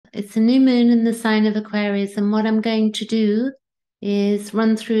It's a new moon in the sign of Aquarius, and what I'm going to do is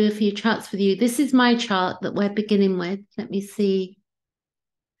run through a few charts with you. This is my chart that we're beginning with. Let me see.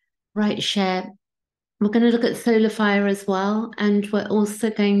 Right, share. We're going to look at solar fire as well, and we're also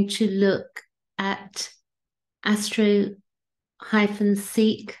going to look at astro-seek,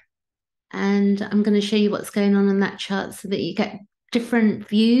 and I'm going to show you what's going on that chart so that you get different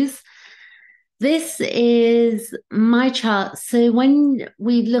views. This is my chart. So when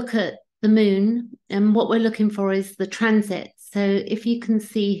we look at the moon, and what we're looking for is the transit. So if you can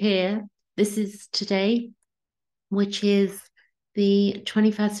see here, this is today, which is the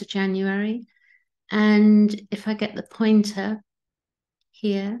 21st of January. And if I get the pointer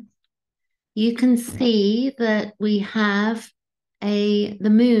here, you can see that we have the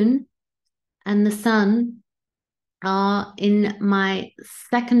moon and the sun are in my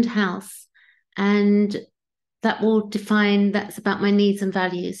second house, and that will define, that's about my needs and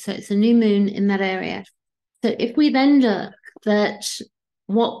values. So it's a new moon in that area. So if we then look, that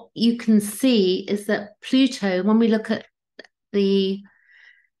what you can see is that Pluto, when we look at the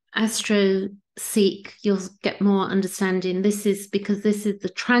astro-seek, you'll get more understanding. This is because this is the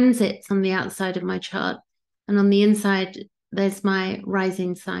transits on the outside of my chart, and on the inside, there's my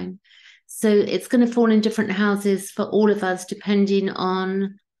rising sign. So it's going to fall in different houses for all of us, depending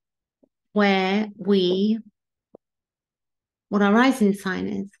on what our rising sign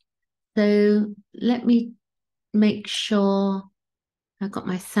is. So let me make sure I've got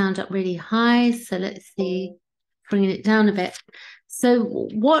my sound up really high. So let's see, bringing it down a bit. So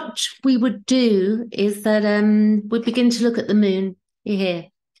what we would do is that we begin to look at the moon here.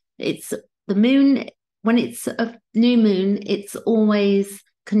 It's the moon, when it's a new moon, it's always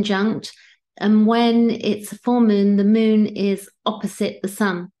conjunct. And when it's a full moon, the moon is opposite the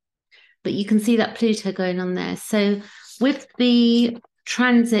sun. But you can see that Pluto going on there. So with the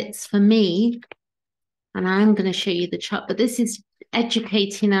transits for me, and I'm going to show you the chart, but this is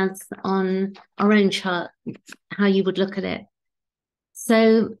educating us on our own chart, how you would look at it.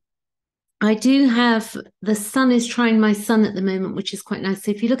 So I do have, the sun is trying my sun at the moment, which is quite nice.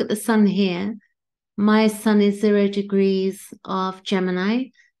 So if you look at the sun here, my sun is 0 degrees of Gemini.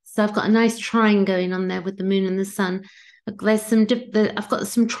 So I've got a nice trine going on there with the moon and the sun. There's some, I've got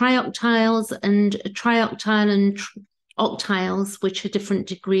some trioctiles and octiles, which are different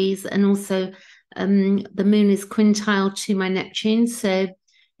degrees. And also the moon is quintile to my Neptune. So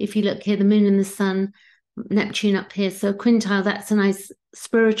if you look here, the moon and the sun, Neptune up here. So quintile, that's a nice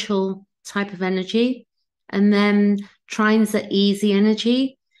spiritual type of energy. And then trines are easy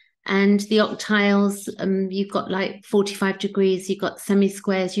energy. And the octiles, you've got like 45 degrees, you've got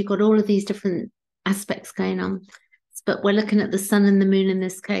semi-squares, you've got all of these different aspects going on. But we're looking at the sun and the moon in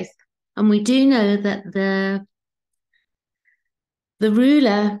this case. And we do know that the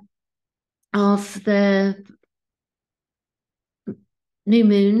ruler of the new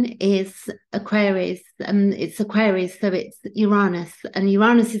moon is Aquarius. It's Aquarius, so it's Uranus. And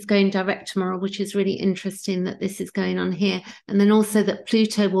Uranus is going direct tomorrow, which is really interesting that this is going on here. And then also that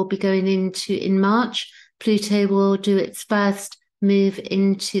Pluto will be going in March. Pluto will do its first move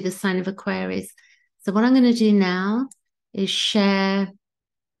into the sign of Aquarius. So what I'm going to do now is share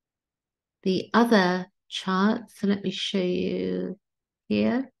the other chart. So let me show you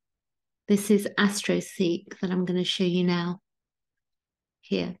here. This is astro-seek that I'm going to show you now.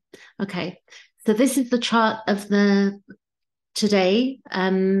 Here. Okay. So this is the chart of the today.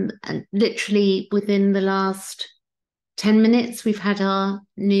 And literally within the last 10 minutes, we've had our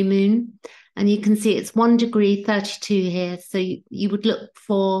new moon. And you can see it's 1 degree 32 here. So you would look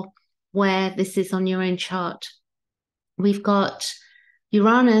for where this is on your own chart. We've got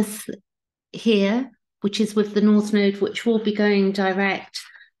Uranus here, which is with the North Node, which will be going direct.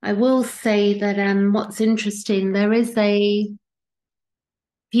 I will say that what's interesting, there is a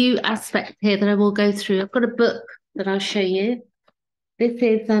few aspects here that I will go through. I've got a book that I'll show you. This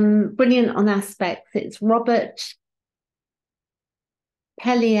is Brilliant on Aspects. It's Robert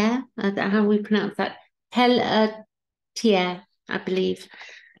Pellier, how we pronounce that, Pelletier, I believe.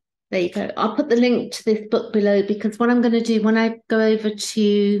 There you go. I'll put the link to this book below, because what I'm going to do when I go over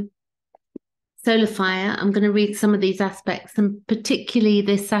to solar fire, I'm going to read some of these aspects, and particularly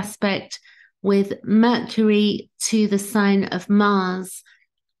this aspect with Mercury to the sign of Mars,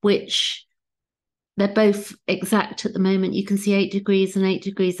 which they're both exact at the moment. You can see 8 degrees and 8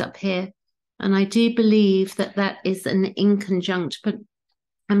 degrees up here. And I do believe that that is an inconjunct, but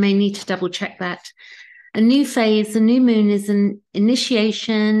I may need to double check that. A new phase, a new moon is an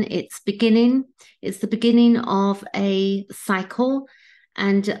initiation, it's beginning, it's the beginning of a cycle,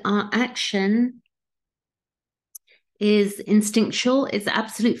 and our action is instinctual. It's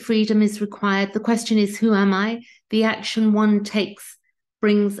absolute freedom is required. The question is, who am I? The action one takes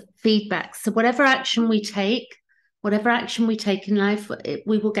brings feedback. So whatever action we take in life,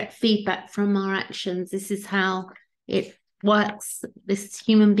 we will get feedback from our actions. This is how it works. This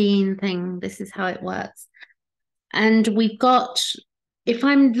human being thing, this is how it works. And we've got, if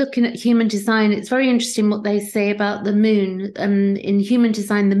I'm looking at human design, it's very interesting what they say about the moon. In human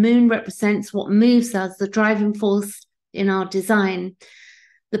design, the moon represents what moves us, the driving force in our design.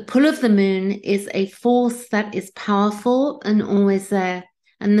 The pull of the moon is a force that is powerful and always there.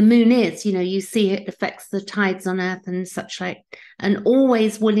 And the moon is, you see it affects the tides on Earth and such like, and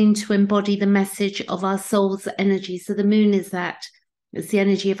always willing to embody the message of our soul's energy. So the moon is that. It's the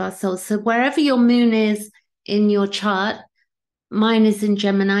energy of our soul. So wherever your moon is in your chart, mine is in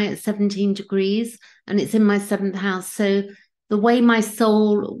Gemini at 17 degrees, and it's in my 7th house. So the way my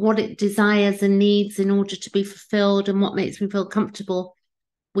soul, what it desires and needs in order to be fulfilled and what makes me feel comfortable,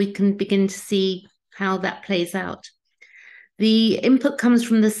 we can begin to see how that plays out. The input comes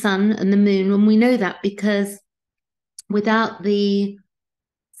from the sun and the moon, and we know that because without the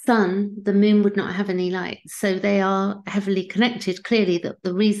sun, the moon would not have any light. So they are heavily connected. Clearly, that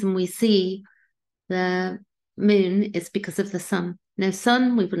the reason we see the moon is because of the sun. No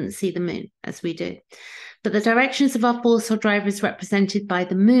sun, we wouldn't see the moon as we do. But the directions of our force or drive is represented by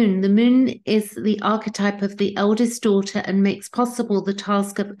the moon. The moon is the archetype of the eldest daughter and makes possible the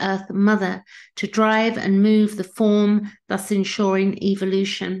task of Earth Mother to drive and move the form, thus ensuring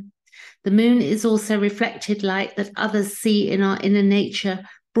evolution. The moon is also reflected light that others see in our inner nature,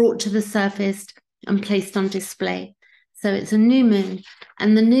 brought to the surface and placed on display. So it's a new moon,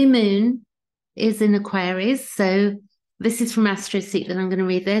 and the new moon is in Aquarius. So this is from AstroSeek that I'm going to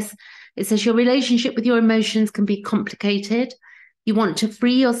read this. It says your relationship with your emotions can be complicated. You want to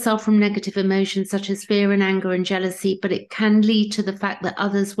free yourself from negative emotions such as fear and anger and jealousy, but it can lead to the fact that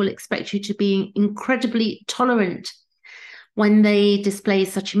others will expect you to be incredibly tolerant when they display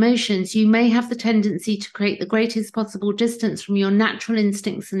such emotions. You may have the tendency to create the greatest possible distance from your natural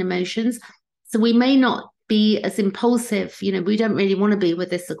instincts and emotions. So we may not be as impulsive. We don't really want to be with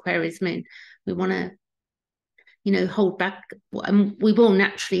this Aquarius moon. We want to hold back, and we will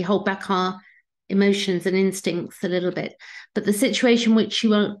naturally hold back our emotions and instincts a little bit. But the situation which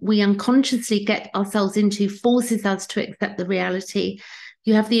we unconsciously get ourselves into forces us to accept the reality.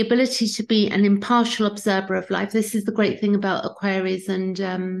 You have the ability to be an impartial observer of life. This is the great thing about Aquarius, and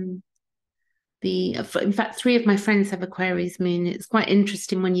in fact, 3 of my friends have Aquarius moon. It's quite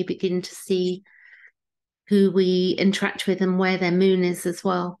interesting when you begin to see who we interact with and where their moon is as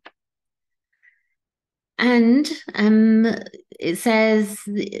well. And it says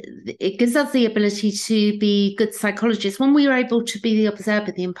it gives us the ability to be good psychologists. When we are able to be the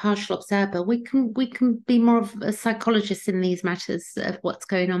observer, the impartial observer, we can be more of a psychologist in these matters of what's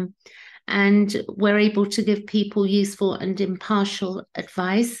going on. And we're able to give people useful and impartial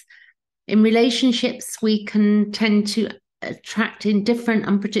advice. In relationships, we can tend to attract indifferent,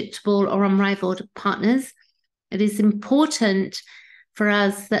 unpredictable, or unrivaled partners. It is important for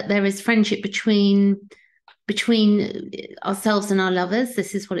us that there is friendship between ourselves and our lovers.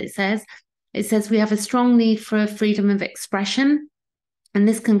 This is what it says. It says we have a strong need for freedom of expression, and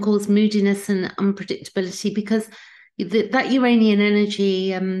this can cause moodiness and unpredictability because that Uranian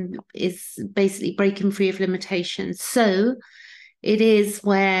energy is basically breaking free of limitations. So it is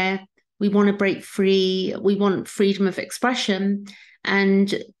where we want to break free. We want freedom of expression, and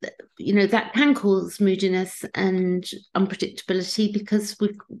that can cause moodiness and unpredictability because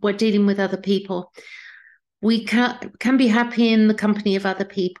we're dealing with other people. We can be happy in the company of other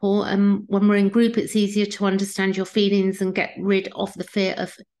people. And when we're in group, it's easier to understand your feelings and get rid of the fear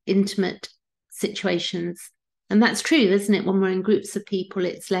of intimate situations. And that's true, isn't it? When we're in groups of people,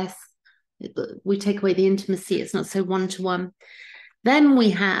 it's less, we take away the intimacy. It's not so one-to-one. Then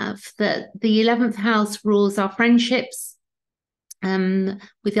we have that the 11th house rules our friendships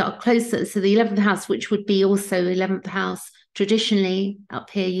with our closer. So the 11th house, which would be also 11th house, traditionally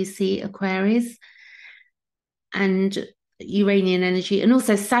up here, you see Aquarius and Uranian energy, and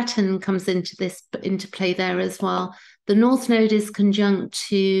also Saturn comes into play there as well. The North Node is conjunct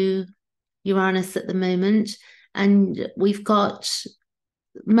to Uranus at the moment, and we've got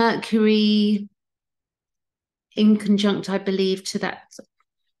Mercury in conjunct, I believe, to that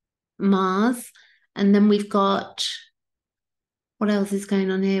Mars, and then we've got, what else is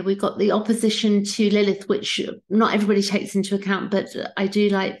going on here? We've got the opposition to Lilith, which not everybody takes into account, but I do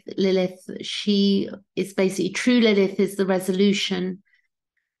like Lilith. She is basically, true Lilith is the resolution.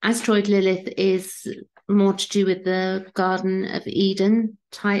 Asteroid Lilith is more to do with the Garden of Eden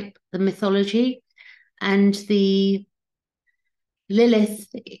type, the mythology. And the Lilith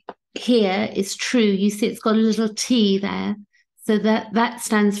here is true. You see it's got a little T there. So that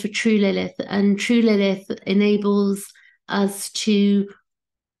stands for true Lilith. And true Lilith enables us to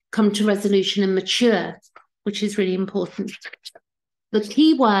come to resolution and mature, which is really important. The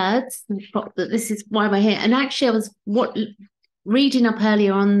key words, that this is why we're here. And actually, I was reading up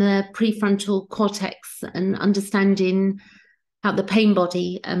earlier on the prefrontal cortex and understanding how the pain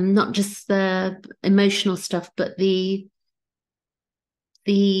body, not just the emotional stuff, but the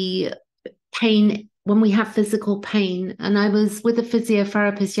pain when we have physical pain. And I was with a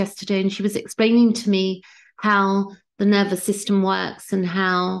physiotherapist yesterday, and she was explaining to me how the nervous system works and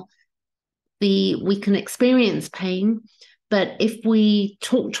how we can experience pain. But if we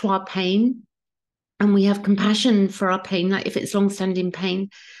talk to our pain and we have compassion for our pain, like if it's long-standing pain,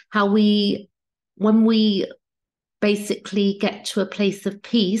 when we basically get to a place of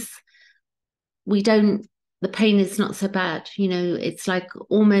peace, the pain is not so bad. It's like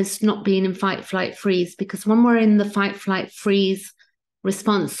almost not being in fight, flight, freeze, because when we're in the fight, flight, freeze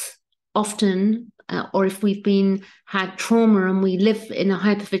response often, or if we've had trauma and we live in a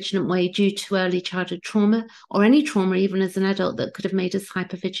hypervigilant way due to early childhood trauma, or any trauma, even as an adult, that could have made us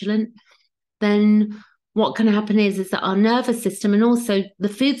hypervigilant, then what can happen is that our nervous system, and also the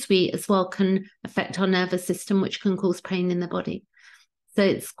foods we eat as well, can affect our nervous system, which can cause pain in the body. So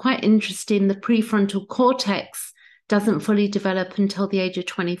it's quite interesting. The prefrontal cortex doesn't fully develop until the age of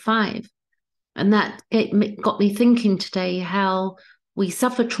 25. And that got me thinking today how we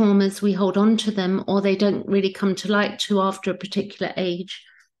suffer traumas, we hold on to them, or they don't really come to light till after a particular age,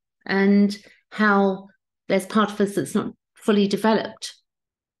 and how there's part of us that's not fully developed,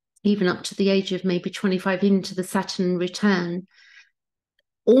 even up to the age of maybe 25, into the Saturn return.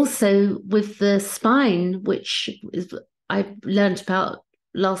 Also with the spine, which I learned about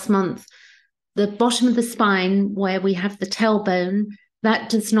last month, the bottom of the spine where we have the tailbone, that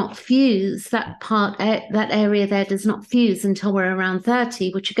does not fuse, that area there does not fuse until we're around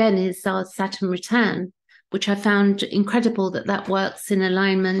 30, which again is our Saturn return, which I found incredible that works in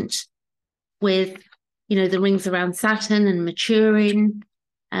alignment with, the rings around Saturn and maturing,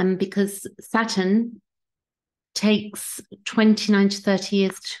 because Saturn takes 29 to 30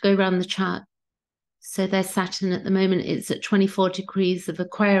 years to go around the chart. So their Saturn at the moment is at 24 degrees of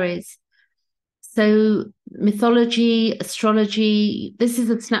Aquarius. So mythology, astrology, this is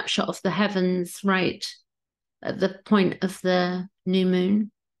a snapshot of the heavens, right, at the point of the new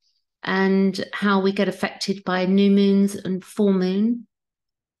moon, and how we get affected by new moons and full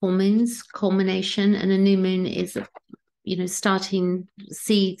moons, culmination, and a new moon is, starting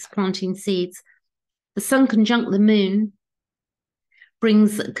seeds, planting seeds. The sun conjunct the moon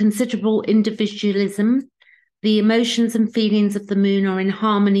brings considerable individualism. The emotions and feelings of the moon are in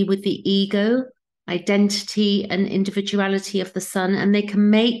harmony with the ego, identity, and individuality of the sun, and they can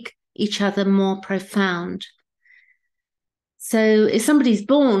make each other more profound. So if somebody's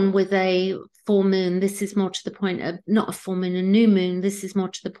born with a full moon, this is more to the point of not a full moon, a new moon, this is more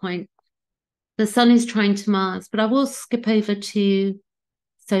to the point. The sun is trying to Mars, but I will skip over to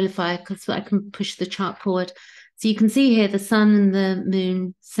solar fire because I can push the chart forward. So you can see here the sun and the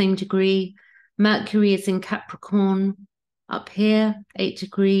moon, same degree. Mercury is in Capricorn up here, 8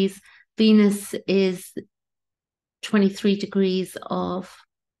 degrees. Venus is 23 degrees of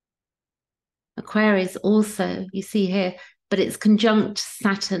Aquarius also, you see here, but it's conjunct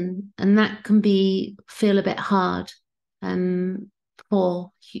Saturn, and that can feel a bit hard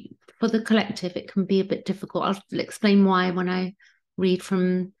for the collective. It can be a bit difficult. I'll explain why when I read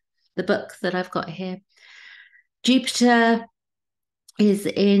from the book that I've got here. Jupiter is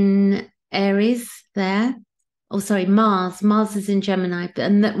in Aries there. Oh, sorry, Mars. Mars is in Gemini.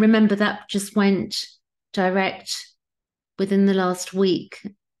 And remember, that just went direct within the last week.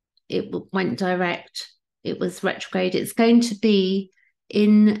 It went direct. It was retrograde. It's going to be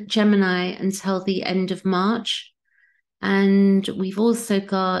in Gemini until the end of March. And we've also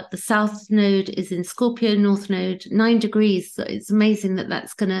got the South Node is in Scorpio, North Node, 9 degrees. So it's amazing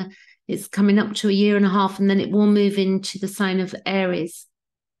it's coming up to a year and a half, and then it will move into the sign of Aries.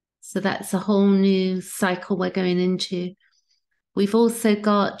 So that's a whole new cycle we're going into. We've also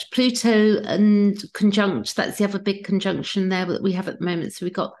got Pluto and conjunct. That's the other big conjunction there that we have at the moment. So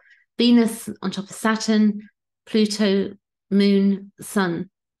we've got Venus on top of Saturn, Pluto, Moon, Sun,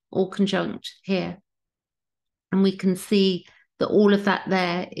 all conjunct here. And we can see that all of that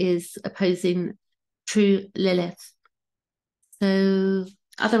there is opposing true Lilith. So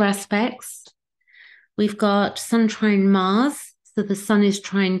other aspects, we've got Sun trine Mars. So the sun is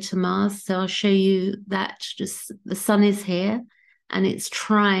trine to Mars. So I'll show you that. Just the sun is here and it's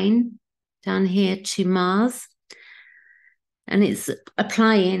trine down here to Mars. and it's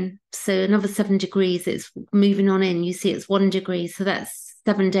applying. So another 7 degrees, it's moving on in. You see it's 1 degree, so that's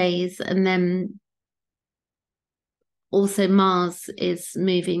 7 days. And then also Mars is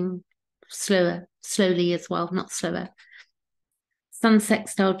moving slowly as well, not slower. Sun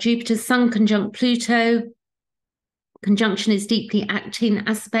sextile Jupiter, Sun conjunct Pluto. Conjunction is deeply acting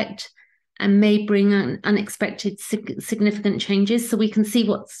aspect and may bring unexpected significant changes. So we can see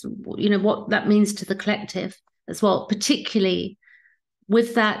what that means to the collective as well, particularly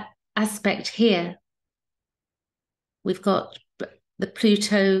with that aspect here. We've got the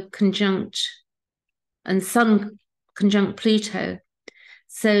Pluto conjunct and Sun conjunct Pluto.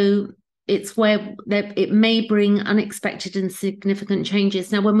 So it's where it may bring unexpected and significant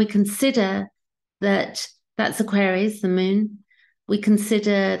changes. Now, when we consider that that's Aquarius, the moon, we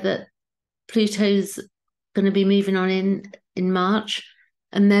consider that Pluto's going to be moving on in March.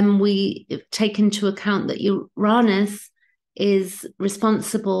 And then we take into account that Uranus is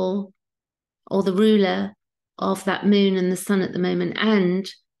responsible, or the ruler of that moon and the sun at the moment, and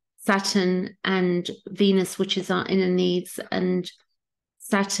Saturn and Venus, which is our inner needs. And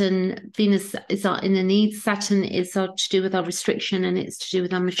Venus is our inner needs. Saturn is to do with our restriction, and it's to do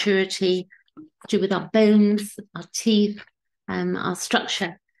with our maturity, to do with our bones, our teeth, our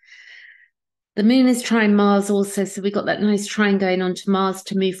structure. The moon is trine Mars also, so we've got that nice trine going on to Mars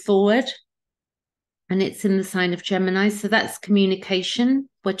to move forward. And it's in the sign of Gemini. So that's communication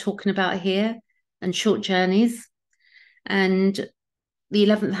we're talking about here, and short journeys. And the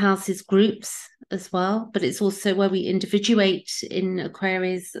 11th house is groups as well, but it's also where we individuate in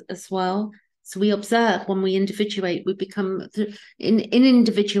Aquarius as well. So we observe. When we individuate, we become, in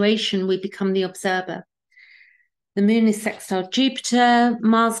individuation, we become the observer. The moon is sextile Jupiter,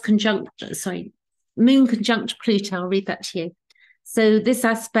 moon conjunct Pluto. I'll read that to you. So this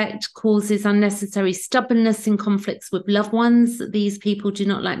aspect causes unnecessary stubbornness in conflicts with loved ones. These people do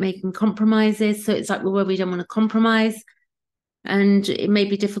not like making compromises. So it's like where we don't want to compromise. And it may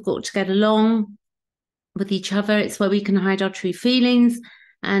be difficult to get along with each other. It's where we can hide our true feelings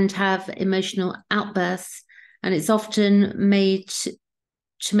and have emotional outbursts. And it's often made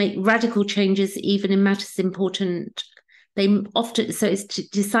to make radical changes, even in matters important. So it's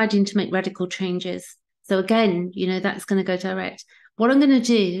deciding to make radical changes. So again, that's going to go direct. What I'm going to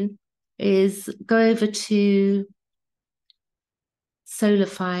do is go over to Solar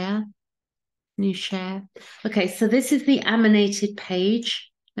Fire, new share. Okay, so this is the animated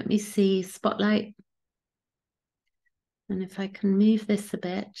page. Let me see, spotlight. And if I can move this a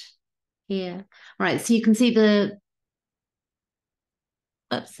bit here. All right, so you can see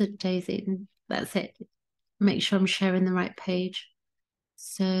that's the daisy. That's it. Make sure I'm sharing the right page.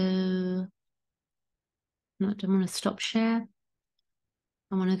 So I don't want to stop share.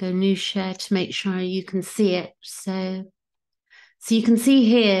 I want to go new share to make sure you can see it. So you can see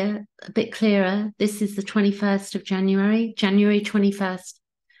here a bit clearer. This is the 21st of January 21st.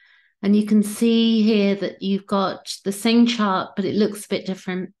 And you can see here that you've got the same chart, but it looks a bit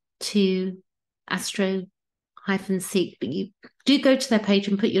different to Astro-Seek. But you do go to their page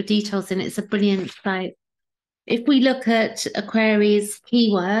and put your details in. It's a brilliant site. If we look at Aquarius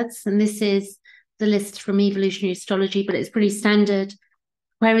keywords, and this is the list from Evolutionary Astrology, but it's pretty standard.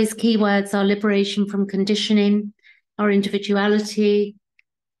 Aquarius keywords are liberation from conditioning, our individuality,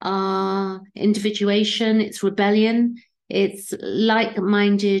 our individuation, it's rebellion, it's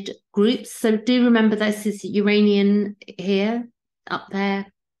like-minded groups. So do remember this is Uranian here, up there,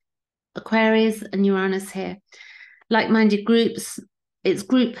 Aquarius and Uranus here. Like-minded groups, it's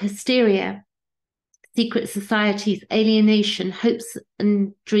group hysteria, secret societies, alienation, hopes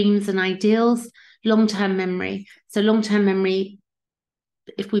and dreams and ideals, long-term memory. So long-term memory,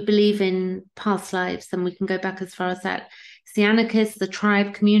 if we believe in past lives, then we can go back as far as that. It's the anarchists, the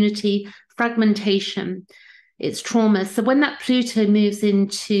tribe, community, fragmentation, it's trauma. So when that Pluto moves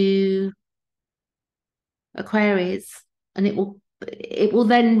into Aquarius, and it will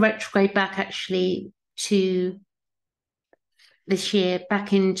then retrograde back actually to this year,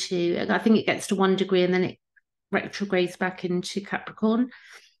 back into, I think it gets to 1 degree and then it retrogrades back into Capricorn,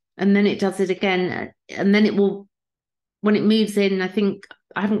 and then it does it again, and then it will, when it moves in, I think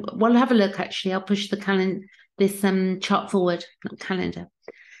I'll have a look actually. I'll push the calendar, this chart forward, not calendar.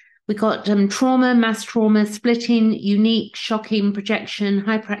 We got trauma, mass trauma, splitting, unique, shocking, projection,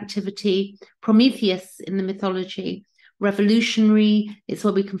 hyperactivity, Prometheus in the mythology, revolutionary, it's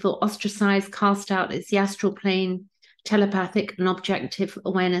where we can feel ostracized, cast out, it's the astral plane, telepathic and objective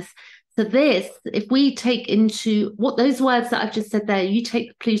awareness. So this, if we take into what those words that I've just said there, you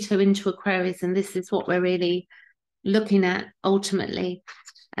take Pluto into Aquarius, and this is what we're really looking at ultimately.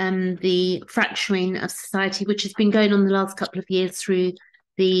 the fracturing of society, which has been going on the last couple of years through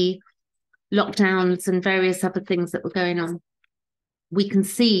the lockdowns and various other things that were going on. We can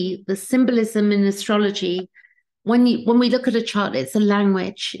see the symbolism in astrology. When we look at a chart, it's a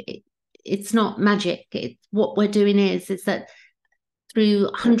language. It's not magic. What we're doing is that through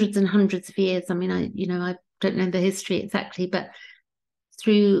hundreds and hundreds of years, I mean, I don't know the history exactly, but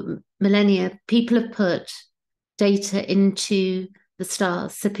through millennia, people have put data into the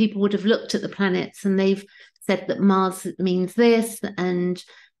stars. So people would have looked at the planets and they've said that Mars means this, and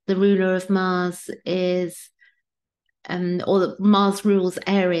the ruler of Mars is, or that Mars rules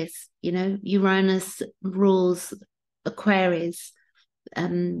Aries, Uranus rules Aquarius.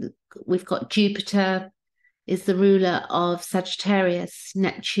 We've got Jupiter is the ruler of Sagittarius,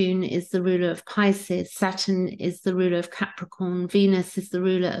 Neptune is the ruler of Pisces, Saturn is the ruler of Capricorn, Venus is the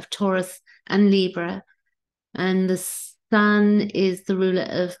ruler of Taurus and Libra, and the Sun is the ruler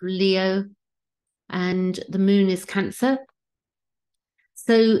of Leo, and the Moon is Cancer.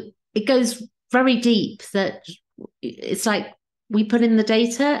 So it goes very deep, that it's like we put in the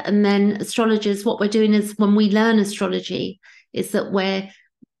data, and then astrologers, what we're doing is, when we learn astrology, is that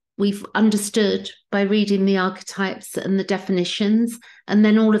we've understood by reading the archetypes and the definitions, and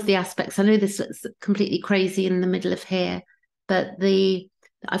then all of the aspects. I know this looks completely crazy in the middle of here, but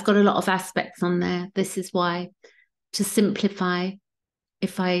I've got a lot of aspects on there. This is why, to simplify,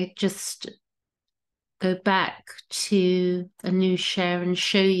 if I just go back to a new share and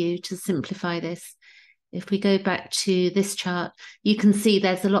show you, to simplify this, if we go back to this chart, you can see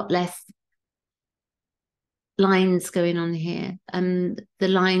there's a lot less lines going on here, and the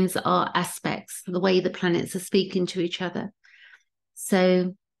lines are aspects, the way the planets are speaking to each other.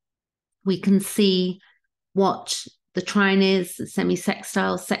 So we can see what the trine is,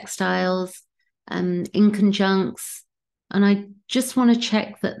 semi-sextile, sextiles, inconjuncts, and I just want to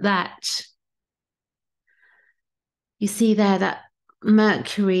check that you see there that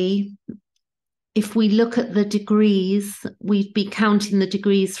Mercury, if we look at the degrees, we'd be counting the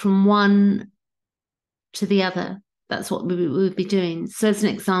degrees from one to the other. That's what we would be doing. So as an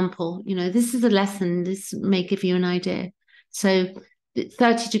example, this is a lesson. This may give you an idea. So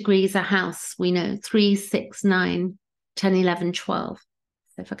 30 degrees a house, we know 3, 6, 9, 10, 11, 12.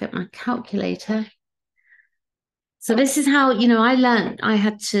 So if I get my calculator. So this is how, I learned. I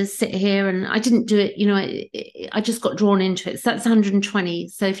had to sit here, and I didn't do it, I just got drawn into it. So that's 120.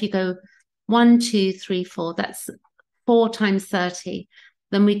 So if you go 1, 2, 3, 4, that's 4 times 30.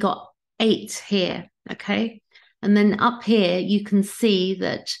 Then we got 8 here, okay? And then up here, you can see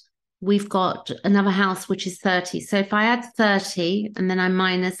that we've got another house, which is 30. So if I add 30 and then I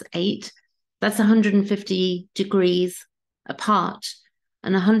minus 8, that's 150 degrees apart.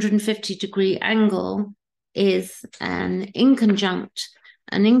 An 150-degree angle is an inconjunct.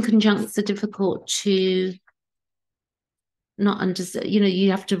 And inconjuncts are difficult to not understand.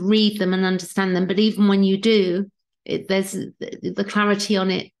 You have to read them and understand them. But even when you do, there's the clarity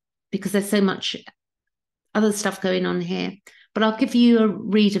on it, because there's so much other stuff going on here. But I'll give you a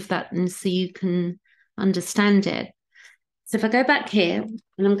read of that, and so you can understand it. So if I go back here,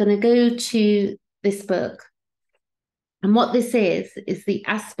 and I'm going to go to this book, and what this is the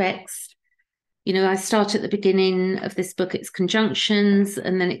aspects. I start at the beginning of this book, it's conjunctions,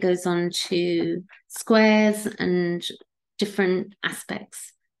 and then it goes on to squares and different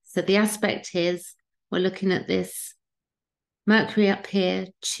aspects. So the aspect is, we're looking at this Mercury up here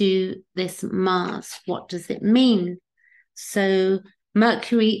to this Mars. What does it mean? So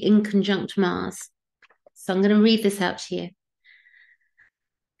Mercury in conjunct Mars. So I'm going to read this out to you.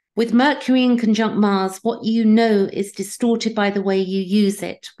 With Mercury in conjunct Mars, what you know is distorted by the way you use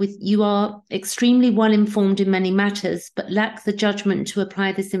it. You are extremely well informed in many matters, but lack the judgment to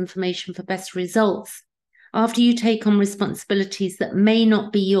apply this information for best results. After you take on responsibilities that may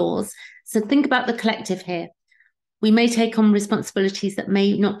not be yours, so think about the collective here. We may take on responsibilities that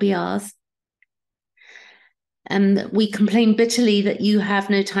may not be ours. And we complain bitterly that we have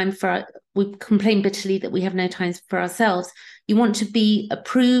no time for ourselves. You want to be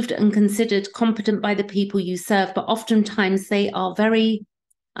approved and considered competent by the people you serve, but oftentimes they are very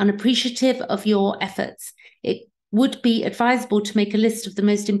unappreciative of your efforts. It would be advisable to make a list of the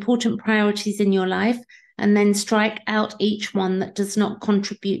most important priorities in your life, and then strike out each one that does not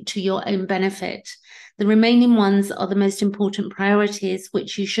contribute to your own benefit. The remaining ones are the most important priorities,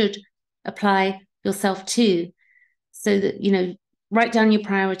 which you should apply yourself to. So that, write down your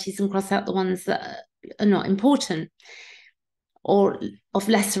priorities and cross out the ones that are not important or of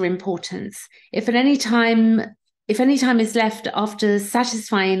lesser importance. If any time is left after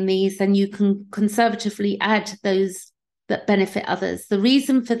satisfying these, then you can conservatively add those that benefit others. The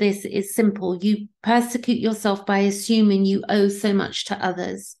reason for this is simple. You persecute yourself by assuming you owe so much to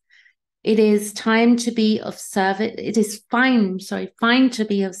others. It is time to be of service. It is fine to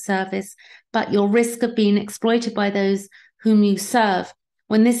be of service, but your risk of being exploited by those whom you serve.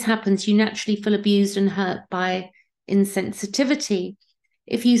 When this happens, you naturally feel abused and hurt by insensitivity.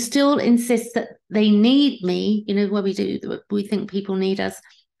 If you still insist that they need me, what we think people need us,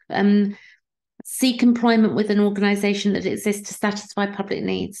 seek employment with an organization that exists to satisfy public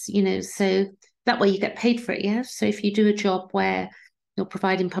needs, so that way you get paid for it, yeah? So if you do a job where you're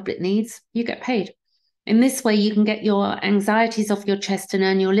providing public needs, you get paid. In this way, you can get your anxieties off your chest and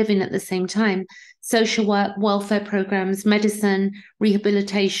earn your living at the same time. Social work, welfare programs, medicine,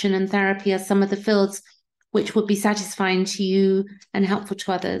 rehabilitation, and therapy are some of the fields which would be satisfying to you and helpful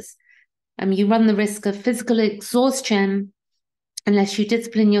to others. You run the risk of physical exhaustion unless you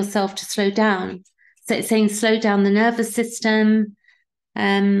discipline yourself to slow down. So it's saying slow down the nervous system,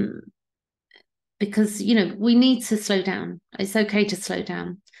 because, we need to slow down. It's okay to slow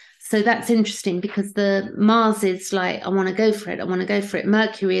down. So that's interesting because the Mars is like, I want to go for it. I want to go for it.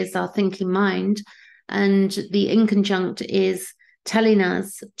 Mercury is our thinking mind. And the inconjunct is telling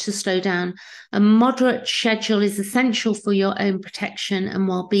us to slow down. A moderate schedule is essential for your own protection and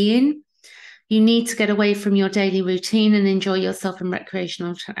well-being. You need to get away from your daily routine and enjoy yourself in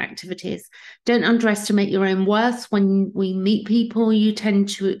recreational activities. Don't underestimate your own worth. When we meet people, we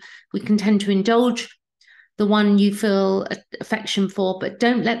can tend to indulge the one you feel affection for, but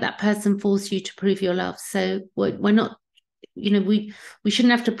don't let that person force you to prove your love. So we're not, we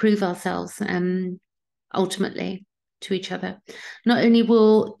shouldn't have to prove ourselves ultimately to each other. Not only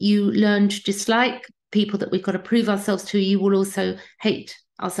will you learn to dislike people that we've got to prove ourselves to, you will also hate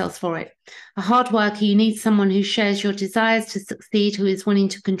ourselves for it. A hard worker, you need someone who shares your desires to succeed, who is willing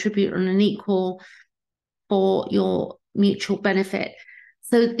to contribute on an equal for your mutual benefit.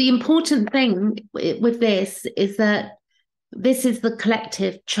 So the important thing with this is that this is the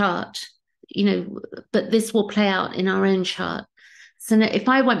collective chart, but this will play out in our own chart. So now if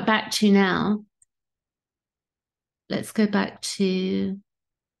I went back to now, let's go back to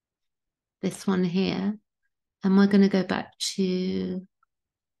this one here, and we're going to go back to,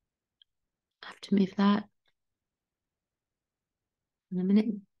 I have to move that in a minute,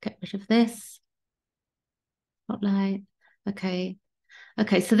 get rid of this spotlight. Okay,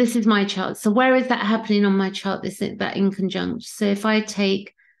 so this is my chart. So where is that happening on my chart? That inconjunct. So if I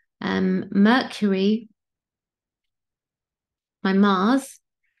take Mercury, my Mars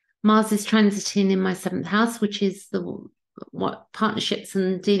is transiting in my 7th house, which is what partnerships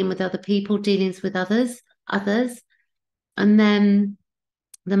and dealing with other people, dealings with others. And then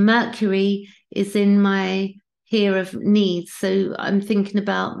the Mercury is in my here of needs. So I'm thinking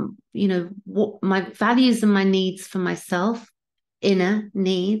about, what my values and my needs for myself, inner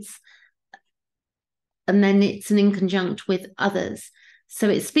needs. And then it's an inconjunct with others. So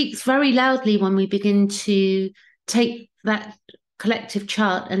it speaks very loudly when we begin to take that collective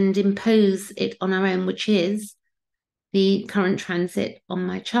chart and impose it on our own, which is the current transit on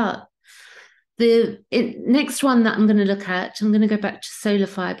my chart. The next one that I'm going to look at, I'm going to go back to solar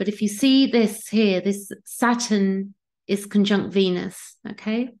fire. But if you see this here, this Saturn is conjunct Venus,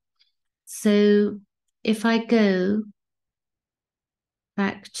 okay? So if I go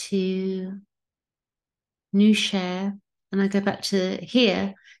back to new share and I go back to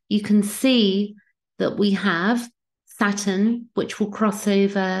here, you can see that we have Saturn, which will cross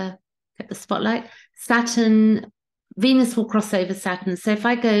over, get the spotlight, Saturn, Venus will cross over Saturn. So if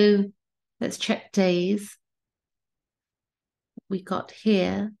I go, let's check days. We got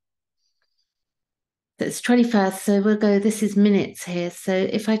here. It's 21st, so we'll go, this is minutes here. So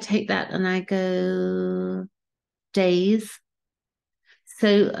if I take that and I go days.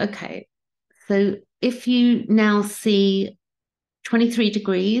 So, okay. So if you now see 23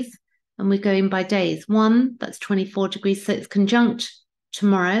 degrees and we're going by days, that's 24 degrees. So it's conjunct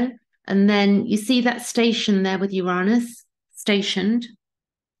tomorrow. And then you see that station there with Uranus stationed.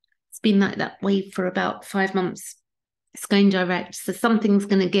 It's been like that way for about 5 months. It's going direct. So something's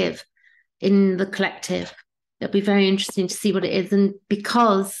going to give in the collective. It'll be very interesting to see what it is. And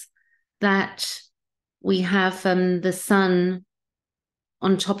because that we have the sun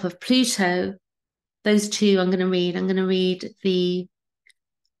on top of Pluto, those two I'm going to read. I'm going to read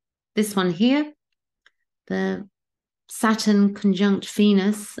this one here, the Saturn conjunct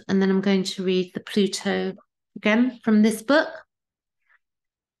Venus, and then I'm going to read the Pluto again from this book.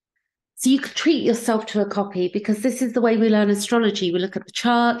 So you could treat yourself to a copy, because this is the way we learn astrology. We look at the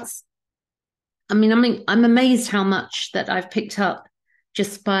charts. I mean, I'm amazed how much that I've picked up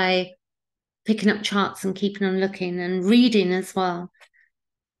just by picking up charts and keeping on looking and reading as well,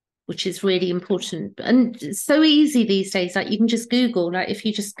 which is really important. And it's so easy these days. Like you can just Google, like if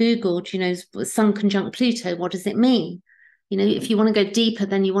you just Googled, you know, Sun conjunct Pluto, what does it mean? You know, if you want to go deeper,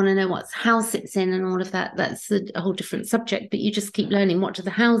 then you want to know what house it's in and all of that. That's a whole different subject, but you just keep learning. What do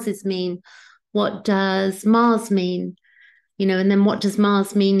the houses mean? What does Mars mean? You know, and then what does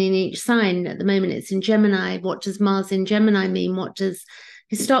Mars mean in each sign? At the moment, it's in Gemini. What does Mars in Gemini mean? What does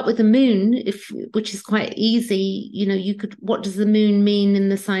you start with the moon, which is quite easy. You know, you could. What does the moon mean in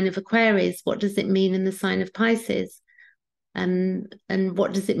the sign of Aquarius? What does it mean in the sign of Pisces? And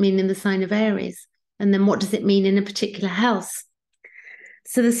what does it mean in the sign of Aries? And then what does it mean in a particular house?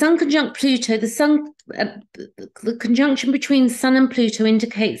 So the Sun conjunct Pluto, the conjunction between Sun and Pluto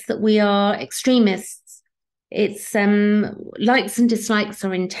indicates that we are extremists. It's likes and dislikes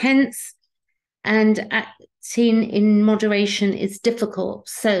are intense, and acting in moderation is difficult.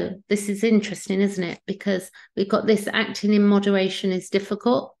 So this is interesting, isn't it? Because we've got this acting in moderation is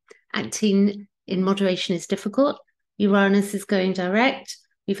difficult. Acting in moderation is difficult. Uranus is going direct.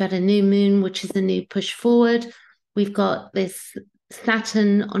 We've had a new moon, which is a new push forward. We've got this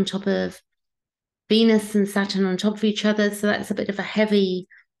Saturn on top of Venus and Saturn on top of each other. So that's a bit of a heavy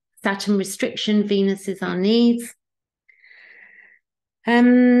Saturn restriction. Venus is our needs.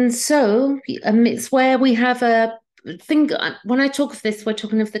 So it's where we have a thing. When I talk of this, we're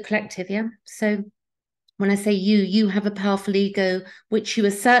talking of the collective, yeah? So when I say you have a powerful ego, which you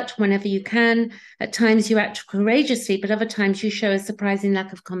assert whenever you can. At times you act courageously, but other times you show a surprising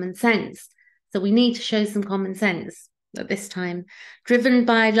lack of common sense. So we need to show some common sense at this time. Driven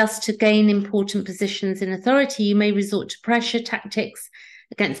by lust to gain important positions in authority, you may resort to pressure tactics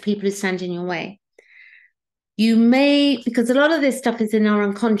against people who stand in your way. You may, because a lot of this stuff is in our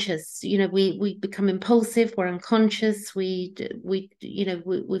unconscious, you know, we become impulsive, we're unconscious, we've got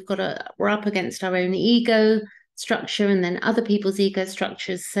we're up against our own ego structure and then other people's ego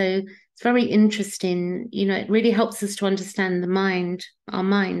structures. So it's very interesting, you know, it really helps us to understand the mind, our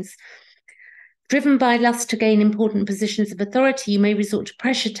minds. Driven by lust to gain important positions of authority, you may resort to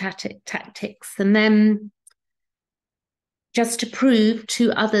pressure tactics and then just to prove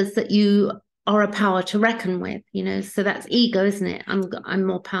to others that you are a power to reckon with, you know, so that's ego, isn't it? I'm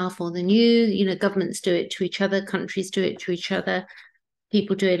more powerful than you know, governments do it to each other, countries do it to each other,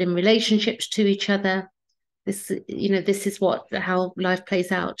 people do it in relationships to each other. This, you know, this is how life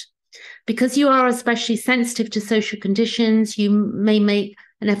plays out. Because you are especially sensitive to social conditions, you may make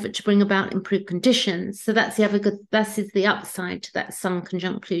an effort to bring about improved conditions. So that's the upside to that Sun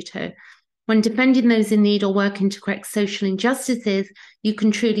conjunct Pluto. When defending those in need or working to correct social injustices, you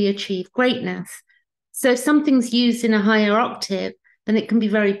can truly achieve greatness. So if something's used in a higher octave, then it can be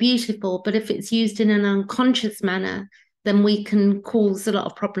very beautiful. But if it's used in an unconscious manner, then we can cause a lot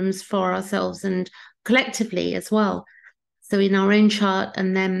of problems for ourselves and collectively as well. So in our own chart,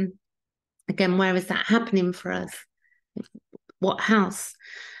 and then again, where is that happening for us? What house?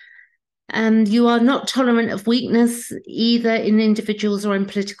 And you are not tolerant of weakness, either in individuals or in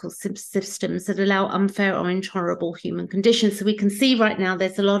political systems that allow unfair or intolerable human conditions. So we can see right now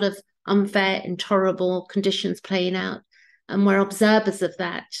there's a lot of unfair, intolerable conditions playing out, and we're observers of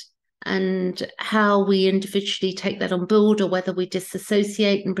that. And how we individually take that on board, or whether we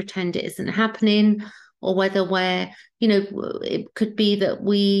disassociate and pretend it isn't happening, or whether we're, you know, it could be that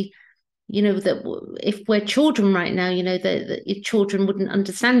we, you know, that if we're children right now, you know, that if children wouldn't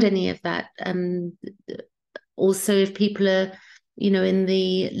understand any of that. Also, if people are, you know, in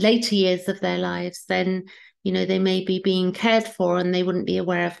the later years of their lives, then, you know, they may be being cared for and they wouldn't be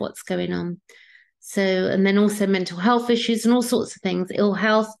aware of what's going on. So, and then also mental health issues and all sorts of things, ill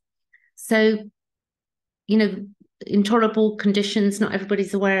health. So, you know, intolerable conditions, not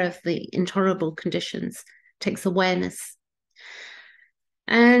everybody's aware of the intolerable conditions. It takes awareness.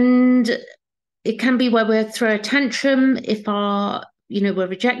 And it can be where we throw a tantrum if we're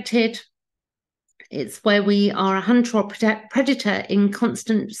rejected. It's where we are a hunter or predator in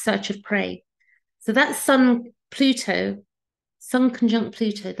constant search of prey. So that's Sun conjunct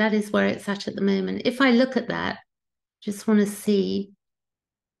Pluto, that is where it's at the moment. If I look at that, just want to see,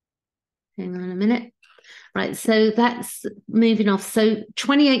 hang on a minute. Right, so that's moving off. So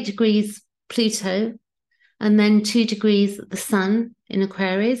 28 degrees Pluto, and then 2 degrees the Sun in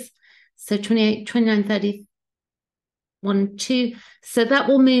Aquarius. So 28, 29, 30, 1, 2. So that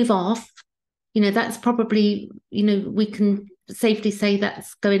will move off. You know, that's probably, you know, we can safely say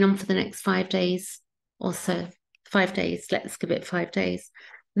that's going on for the next 5 days or so. 5 days, let's give it 5 days.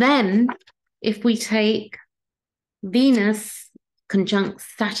 Then if we take Venus conjunct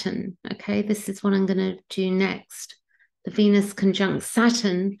Saturn, okay, this is what I'm going to do next. The Venus conjunct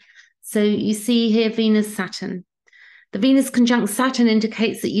Saturn. So you see here Venus, Saturn. The Venus conjunct Saturn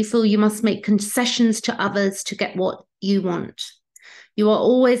indicates that you feel you must make concessions to others to get what you want. You are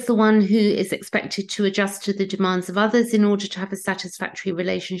always the one who is expected to adjust to the demands of others in order to have a satisfactory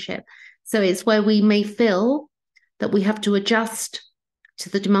relationship. So it's where we may feel that we have to adjust to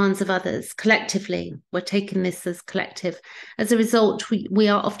the demands of others collectively. We're taking this as collective. As a result, we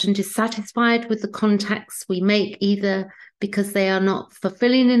are often dissatisfied with the contacts we make, either because they are not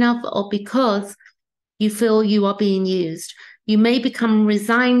fulfilling enough or because you feel you are being used. You may become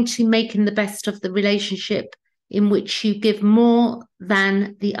resigned to making the best of the relationship in which you give more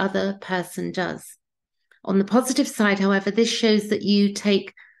than the other person does. On the positive side, however, this shows that you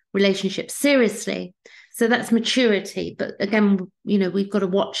take relationships seriously. So that's maturity. But again, we've got to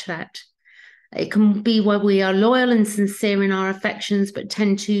watch that. It can be where we are loyal and sincere in our affections, but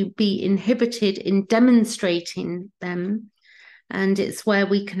tend to be inhibited in demonstrating them. And it's where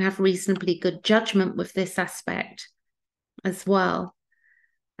we can have reasonably good judgment with this aspect as well.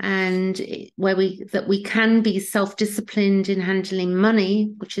 And where we can be self-disciplined in handling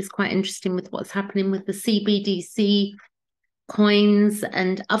money, which is quite interesting with what's happening with the CBDC coins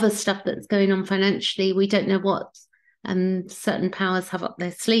and other stuff that's going on financially. We don't know what certain powers have up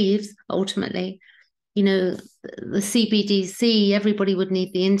their sleeves ultimately. The CBDC, everybody would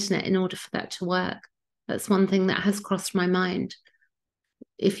need the internet in order for that to work. That's one thing that has crossed my mind.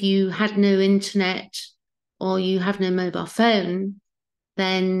 If you had no internet or you have no mobile phone,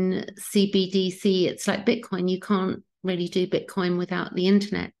 then CBDC, it's like Bitcoin. You can't really do Bitcoin without the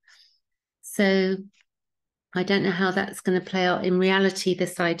internet. So I don't know how that's going to play out in reality,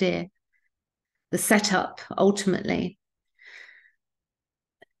 this idea, the setup ultimately.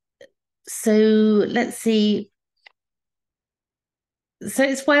 So let's see. So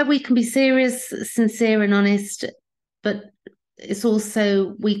it's where we can be serious, sincere, and honest, but it's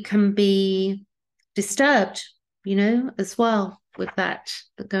also we can be disturbed, as well with that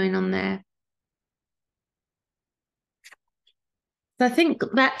going on there. So I think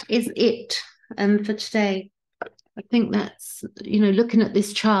that is it for today. I think that's, looking at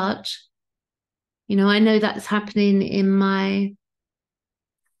this chart, I know that's happening in my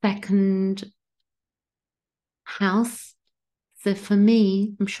second house. So for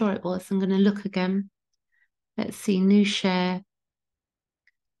me, I'm sure it was. I'm going to look again. Let's see, new share.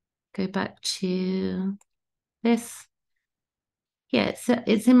 Go back to this. Yeah,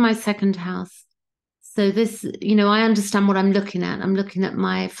 it's in my second house. So this, I understand what I'm looking at. I'm looking at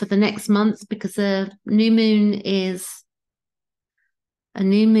for the next month, because a new moon is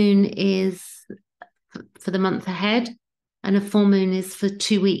for the month ahead, and a full moon is for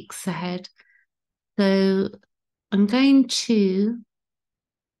 2 weeks ahead. So I'm going to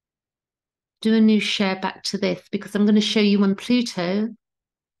do a new share back to this, because I'm going to show you when Pluto.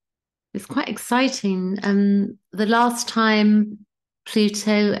 It's quite exciting. The last time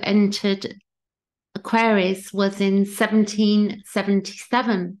Pluto entered Aquarius was in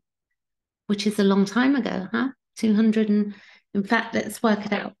 1777, which is a long time ago, huh? 200 and, in fact, let's work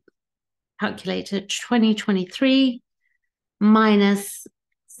it out. Calculator, 2023 minus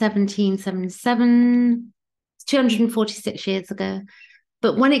 1777, it's 246 years ago.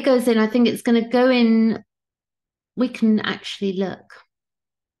 But when it goes in, I think it's going to go in, we can actually look.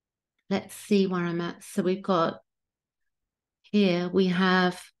 Let's see where I'm at. So we've got here, we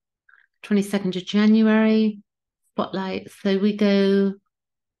have 22nd of January, spotlight. So I'm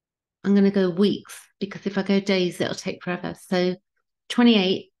going to go weeks, because if I go days, it'll take forever. So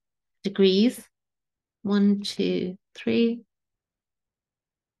 28 degrees, 1, 2, 3.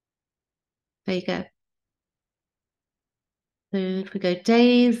 There you go. So if we go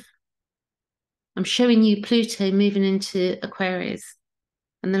days, I'm showing you Pluto moving into Aquarius.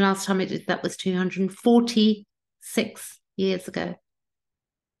 And the last time it did that was 246 years ago.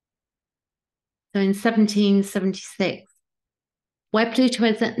 So in 1776, where Pluto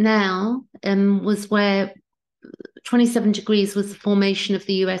is at now, was where 27 degrees was the formation of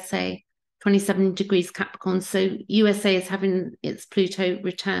the U.S.A., 27 degrees Capricorn. So USA is having its Pluto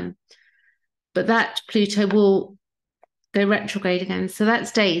return. But that Pluto will go retrograde again. So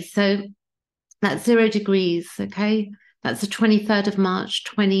that's days. So that's 0 degrees, okay? That's the 23rd of March,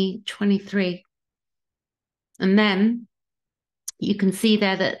 2023. And then you can see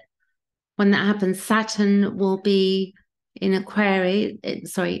there that when that happens, Saturn will be in Pisces.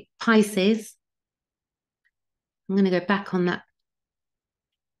 I'm going to go back on that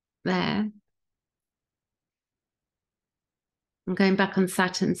there. I'm going back on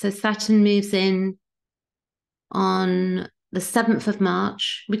Saturn. So Saturn moves in on the 7th of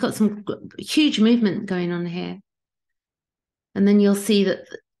March. We've got some huge movement going on here. And then you'll see that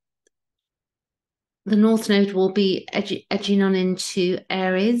the North Node will be edging on into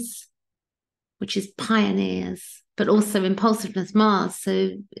Aries, which is pioneers, but also impulsiveness, Mars. So,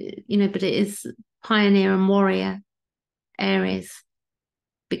 but it is pioneer and warrior, Aries,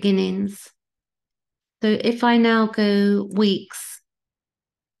 beginnings. So if I now go weeks,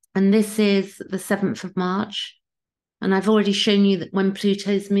 and this is the 7th of March, and I've already shown you that when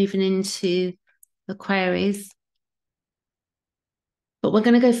Pluto's moving into Aquarius, but we're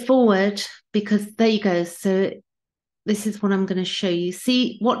going to go forward because there you go. So this is what I'm going to show you.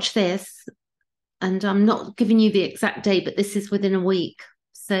 See, watch this. And I'm not giving you the exact date, but this is within a week.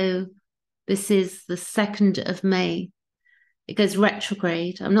 So this is the 2nd of May. It goes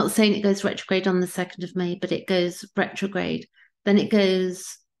retrograde. I'm not saying it goes retrograde on the 2nd of May, but it goes retrograde. Then it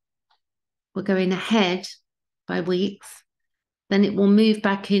goes, we're going ahead by weeks. Then it will move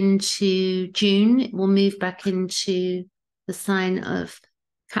back into June. It will move back into the sign of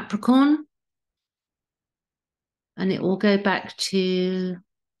Capricorn. And it will go back to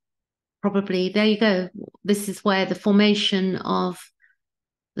probably, there you go. This is where the formation of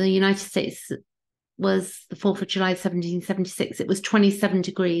the United States was the 4th of July, 1776. It was 27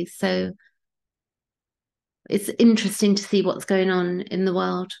 degrees. So it's interesting to see what's going on in the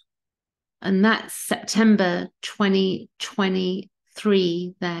world. And that's September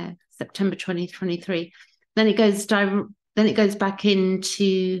 2023 there, September 2023. Then it goes back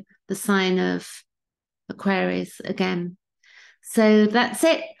into the sign of Aquarius again. So that's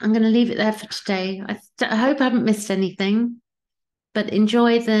it. I'm going to leave it there for today. I hope I haven't missed anything, but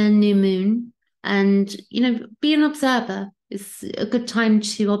enjoy the new moon and, be an observer. It's a good time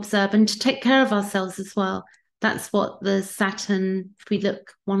to observe and to take care of ourselves as well. That's what the Saturn, if we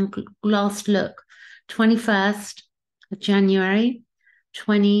look, one last look, 21st of January,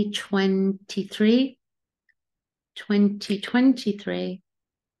 2023.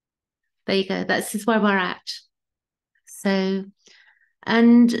 There you go. That's just where we're at. So,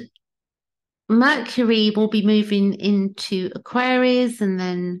 and Mercury will be moving into Aquarius, and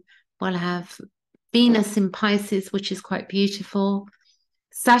then we'll have Venus in Pisces, which is quite beautiful.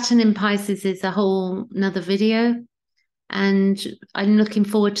 Saturn in Pisces is a whole another video. And I'm looking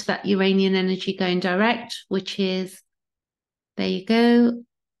forward to that Uranian energy going direct, which is, there you go.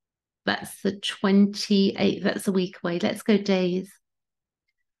 That's the 28th. That's a week away. Let's go days.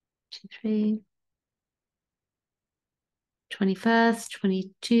 23. 21st,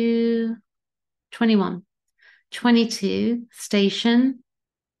 22, 21, 22, station,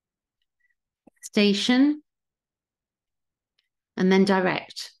 and then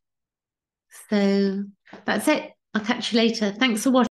direct. So that's it. I'll catch you later. Thanks for watching.